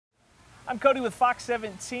I'm Cody with Fox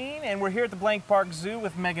 17, and we're here at the Blank Park Zoo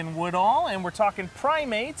with Megan Woodall, and we're talking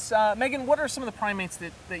primates. Megan, what are some of the primates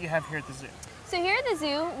that you have here at the zoo? So here at the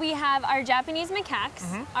zoo, we have our Japanese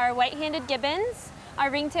macaques, our white-handed gibbons,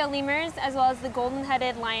 our ringtail lemurs, as well as the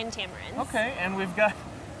golden-headed lion tamarins. Okay, and we've got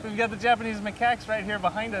the Japanese macaques right here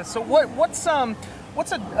behind us. So what's a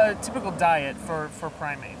typical diet for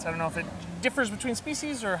primates? I don't know if it differs between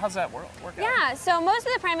species, or how's that work out? Yeah, so most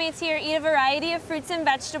of the primates here eat a variety of fruits and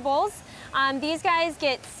vegetables. These guys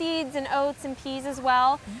get seeds and oats and peas as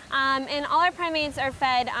well. And all our primates are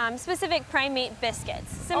fed specific primate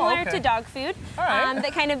biscuits, similar to dog food,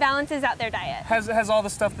 that kind of balances out their diet. Has all the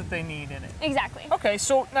stuff that they need in it. Exactly. Okay,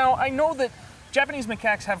 so now I know that Japanese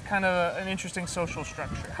macaques have kind of an interesting social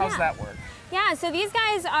structure. How's that work? Yeah, so these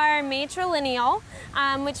guys are matrilineal,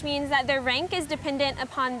 which means that their rank is dependent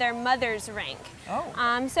upon their mother's rank.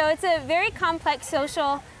 Oh. So it's a very complex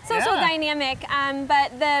social dynamic,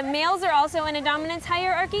 but the males are also in a dominance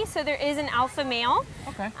hierarchy, so there is an alpha male.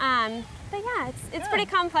 Okay. But yeah, it's pretty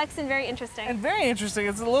complex and very interesting. And very interesting.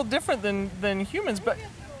 It's a little different than humans, but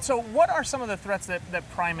so what are some of the threats that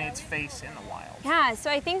primates face in the wild? Yeah, so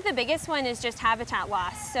I think the biggest one is just habitat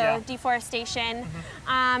loss, so deforestation.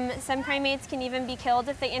 Some primates can even be killed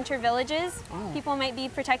if they enter villages. People might be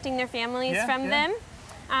protecting their families from them.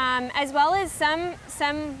 As well as some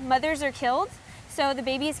mothers are killed, so the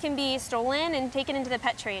babies can be stolen and taken into the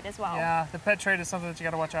pet trade as well. Yeah, the pet trade is something that you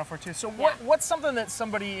got to watch out for too. So what's something that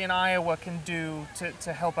somebody in Iowa can do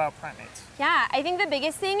to help out primates? Yeah, I think the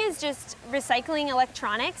biggest thing is just recycling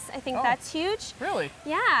electronics. I think that's huge. Really?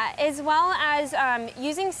 Yeah, as well as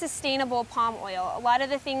using sustainable palm oil. A lot of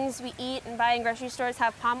the things we eat and buy in grocery stores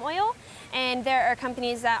have palm oil, and there are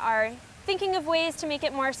companies that are thinking of ways to make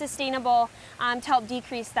it more sustainable to help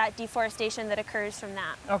decrease that deforestation that occurs from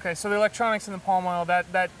that. Okay, so the electronics and the palm oil,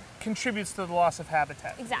 that contributes to the loss of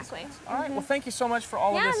habitat. Exactly. All right, well, thank you so much for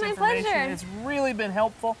all of this information. Pleasure. It's really been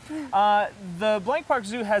helpful. The Blank Park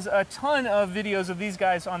Zoo has a ton of videos of these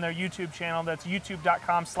guys on their YouTube channel. That's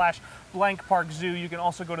youtube.com/blankparkzoo. You can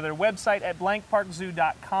also go to their website at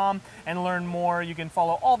blankparkzoo.com and learn more. You can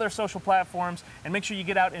follow all their social platforms, and make sure you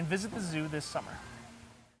get out and visit the zoo this summer.